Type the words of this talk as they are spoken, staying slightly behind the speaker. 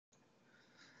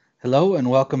Hello and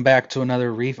welcome back to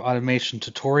another Reef automation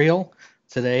tutorial.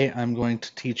 Today I'm going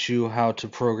to teach you how to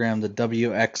program the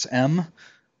WXM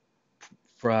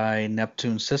by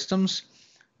Neptune systems.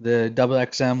 The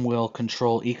WXM will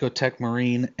control Ecotech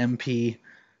Marine MP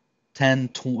 10,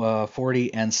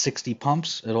 40, and 60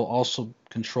 pumps. It'll also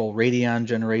control Radion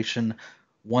generation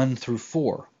 1 through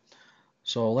 4.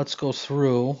 So let's go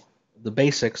through the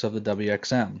basics of the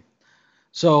WXM.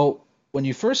 So when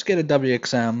you first get a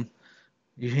WXM,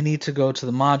 you need to go to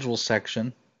the module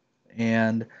section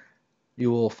and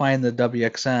you will find the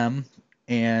WXM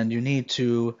and you need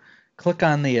to click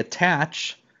on the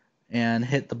attach and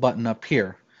hit the button up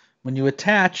here. When you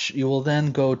attach, you will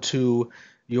then go to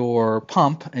your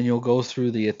pump and you'll go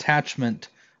through the attachment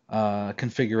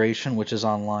configuration, which is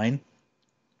online.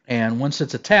 And once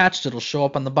it's attached, it'll show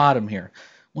up on the bottom here.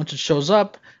 Once it shows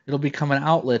up, it'll become an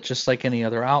outlet just like any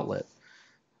other outlet.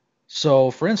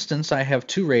 So for instance, I have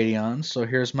two radions. So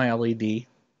here's my LED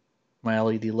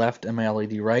left and my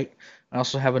LED right. I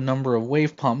also have a number of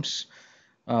wave pumps.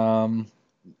 I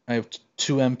have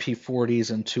two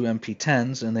MP40s and two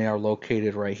MP10s, and they are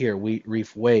located right here,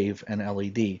 Reef Wave and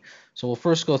LED. So we'll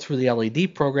first go through the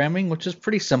LED programming, which is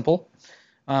pretty simple.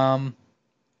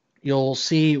 You'll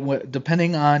see,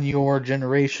 depending on your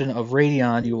generation of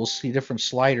radion, you will see different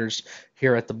sliders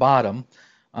here at the bottom.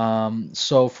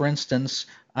 So for instance,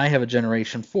 I have a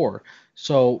generation 4.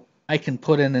 So I can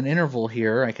put in an interval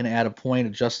here. I can add a point,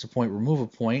 adjust a point, remove a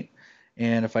point.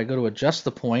 And if I go to adjust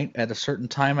the point at a certain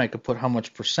time, I could put how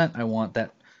much percent I want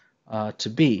that to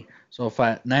be. So if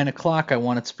at 9 o'clock I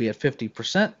want it to be at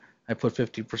 50%, I put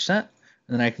 50%. And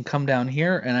then I can come down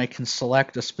here and I can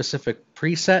select a specific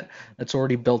preset that's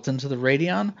already built into the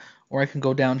Radion, or I can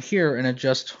go down here and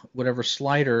adjust whatever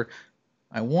slider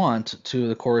I want to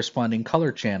the corresponding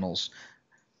color channels.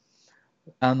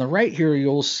 On the right here,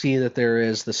 you'll see that there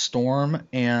is the storm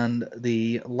and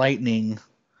the lightning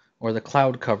or the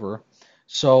cloud cover.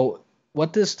 So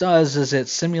what this does is it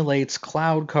simulates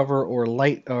cloud cover or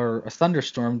light or a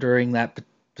thunderstorm during that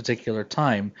particular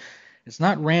time. It's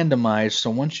not randomized, so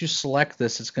once you select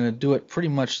this, it's going to do it pretty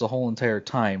much the whole entire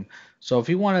time. So if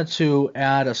you wanted to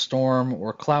add a storm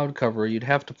or cloud cover, you'd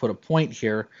have to put a point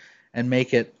here and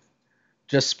make it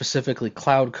just specifically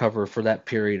cloud cover for that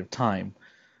period of time.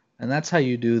 And that's how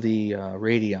you do the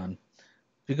Radion.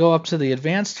 If you go up to the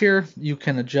advanced here, you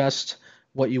can adjust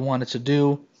what you want it to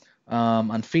do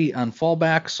on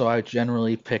fallback. So I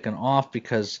generally pick an off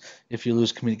because if you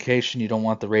lose communication, you don't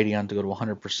want the Radion to go to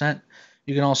 100%.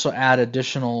 You can also add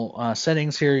additional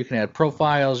settings here. You can add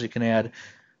profiles. You can add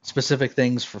specific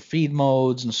things for feed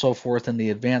modes and so forth in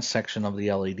the advanced section of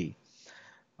the LED.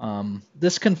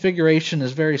 This configuration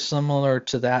is very similar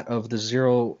to that of the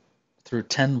 0 through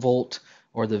 10 volt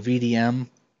or the VDM,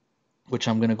 which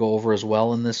I'm going to go over as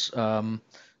well in this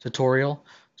tutorial.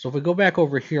 So if we go back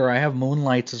over here, I have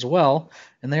moonlights as well,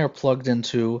 and they are plugged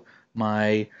into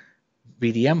my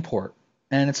VDM port.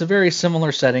 And it's a very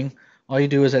similar setting. All you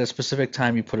do is at a specific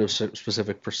time you put a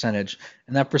specific percentage,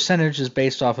 and that percentage is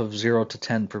based off of 0 to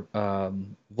 10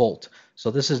 volt.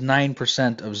 So this is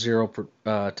 9% of 0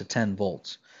 to 10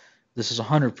 volts. This is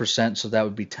 100%, so that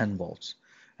would be 10 volts.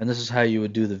 And this is how you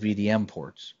would do the VDM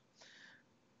ports.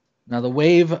 Now the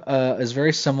wave is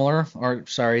very similar, or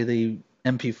sorry, the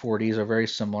MP40s are very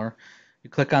similar. You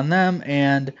click on them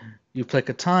and you pick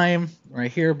a time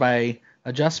right here by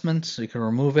adjustments. So you can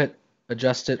remove it,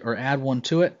 adjust it, or add one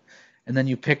to it. And then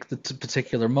you pick the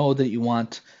particular mode that you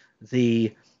want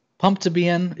the pump to be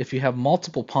in. If you have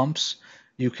multiple pumps,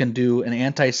 you can do an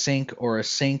anti-sync or a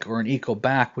sync or an eco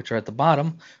back, which are at the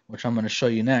bottom, which I'm going to show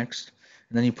you next.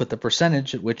 And then you put the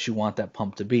percentage at which you want that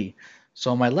pump to be.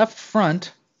 So my left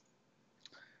front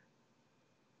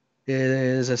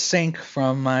is a sync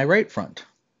from my right front.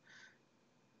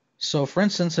 So for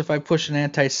instance, if I push an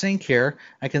anti-sync here,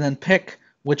 I can then pick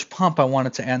which pump I want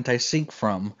it to anti-sync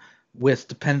from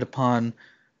dependent upon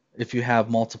if you have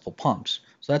multiple pumps.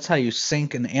 So that's how you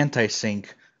sync and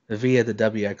anti-sync via the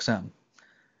WXM.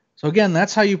 So again,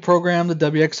 that's how you program the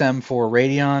WXM for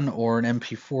Radion or an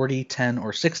MP40, 10,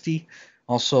 or 60.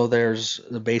 Also, there's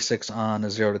the basics on a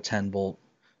 0 to 10 volt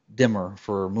dimmer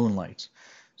for moonlights.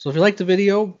 So if you liked the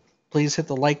video, please hit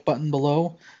the like button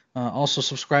below. Also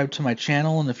subscribe to my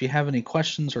channel, and if you have any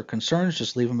questions or concerns,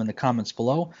 just leave them in the comments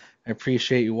below. I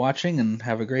appreciate you watching, and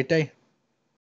have a great day.